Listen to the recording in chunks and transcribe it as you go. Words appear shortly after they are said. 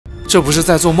这不是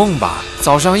在做梦吧？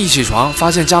早上一起床，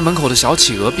发现家门口的小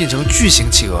企鹅变成巨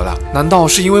型企鹅了。难道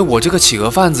是因为我这个企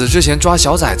鹅贩子之前抓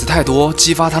小崽子太多，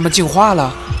激发它们进化了？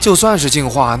就算是进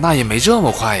化，那也没这么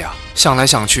快呀。想来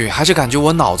想去，还是感觉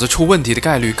我脑子出问题的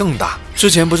概率更大。之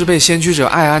前不是被先驱者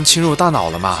艾安侵入大脑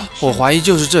了吗？我怀疑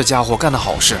就是这家伙干的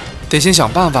好事，得先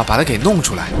想办法把它给弄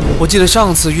出来。我记得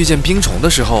上次遇见冰虫的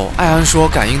时候，艾安说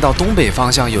感应到东北方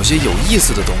向有些有意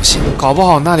思的东西，搞不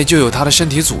好那里就有他的身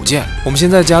体组件。我们先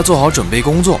在家做好准备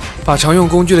工作，把常用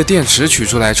工具的电池取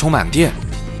出来充满电。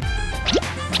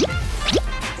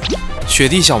雪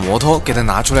地小摩托给它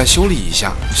拿出来修理一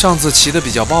下，上次骑得比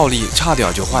较暴力，差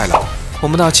点就坏了。我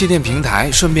们到气垫平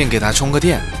台，顺便给它充个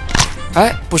电。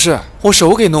哎，不是，我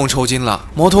手给弄抽筋了，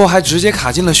摩托还直接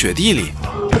卡进了雪地里。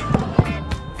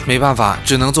没办法，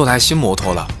只能做台新摩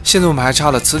托了。现在我们还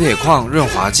差了磁铁矿、润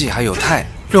滑剂还有钛。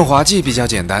润滑剂比较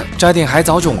简单，摘点海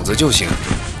藻种子就行。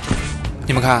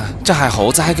你们看，这海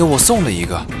猴子还给我送了一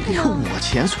个。要我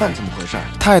钱算怎么回事？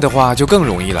钛的话就更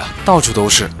容易了，到处都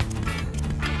是。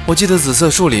我记得紫色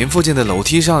树林附近的楼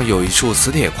梯上有一处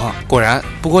磁铁矿，果然，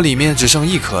不过里面只剩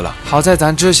1颗了。好在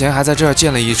咱之前还在这儿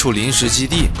建了一处临时基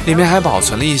地，里面还保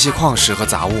存了一些矿石和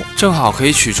杂物，正好可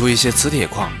以取出一些磁铁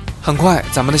矿。很快，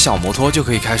咱们的小摩托就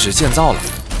可以开始建造了。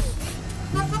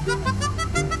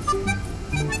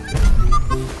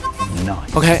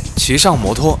OK， 骑上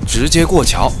摩托，直接过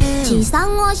桥。骑上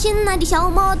我心爱的小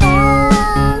摩托。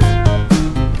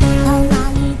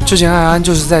之前艾安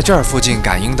就是在这儿附近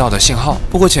感应到的信号，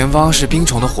不过前方是冰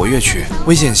虫的活跃区，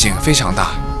危险性非常大。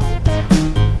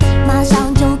马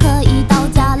上就可以到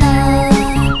家了。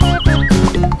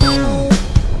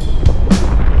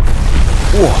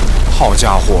哇，好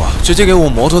家伙，直接给我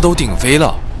摩托都顶飞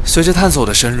了。随着探索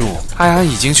的深入，艾安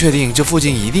已经确定这附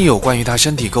近一定有关于他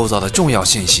身体构造的重要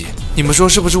信息。你们说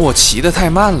是不是我骑得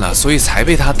太慢了，所以才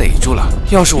被他逮住了？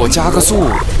要是我加个速，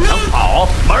能跑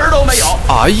门儿都没有。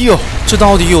哎呦，这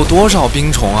到底有多少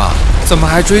冰虫啊？怎么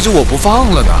还追着我不放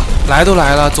了呢？来都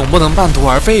来了，总不能半途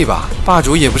而废吧？霸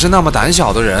主也不是那么胆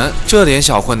小的人，这点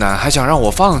小困难还想让我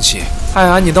放弃？艾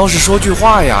安，你倒是说句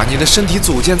话呀！你的身体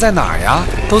组件在哪儿呀？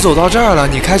都走到这儿了，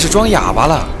你开始装哑巴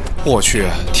了？我去，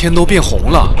天都变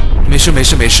红了。没事没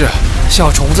事没事，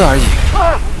小虫子而已。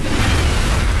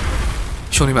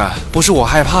兄弟们，不是我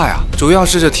害怕呀，主要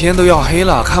是这天都要黑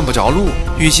了，看不着路。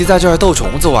与其在这儿逗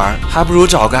虫子玩，还不如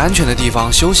找个安全的地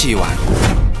方休息一晚。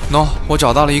喏，我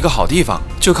找到了一个好地方，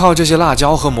就靠这些辣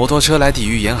椒和摩托车来抵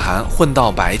御严寒，混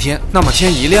到白天。那么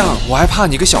天一亮，我还怕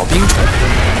你个小冰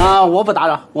虫？啊，我不打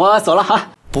扰，我走了哈。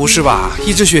不是吧，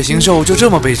一只血型兽就这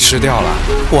么被吃掉了？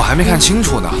我还没看清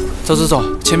楚呢。走走走，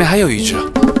前面还有一只。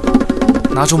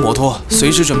拿出摩托，随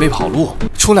时准备跑路。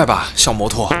出来吧，小摩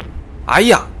托。哎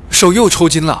呀，手又抽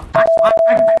筋了。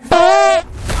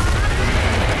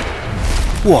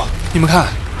哇，你们看，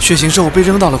血型兽被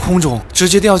扔到了空中，直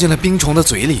接掉进了冰虫的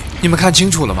嘴里。你们看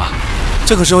清楚了吗？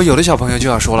这个时候，有的小朋友就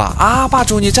要说了啊，霸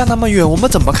主你站那么远，我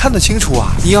们怎么看得清楚啊？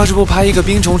你要是不拍一个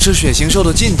冰虫吃血型兽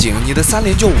的近景，你的3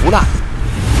连就无了。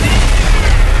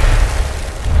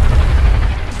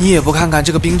你也不看看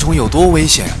这个冰虫有多危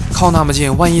险，靠那么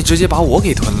近，万一直接把我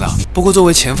给吞了。不过作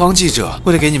为前方记者，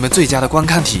为了给你们最佳的观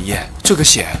看体验，这个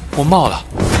险我冒了。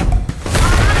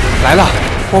来了，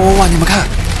哇哇哇！你们看，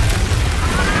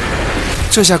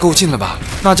这下够近了吧？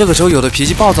那这个时候，有的脾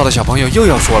气暴躁的小朋友又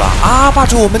要说了啊，霸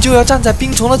主我们就要站在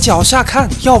冰虫的脚下看，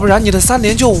要不然你的3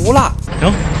连就无了。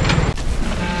行。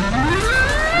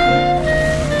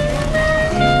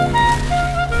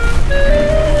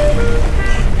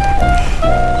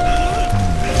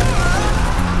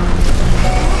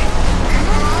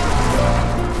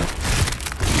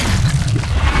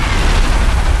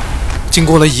经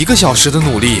过了1个小时的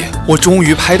努力，我终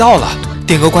于拍到了，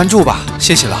点个关注吧，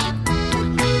谢谢了。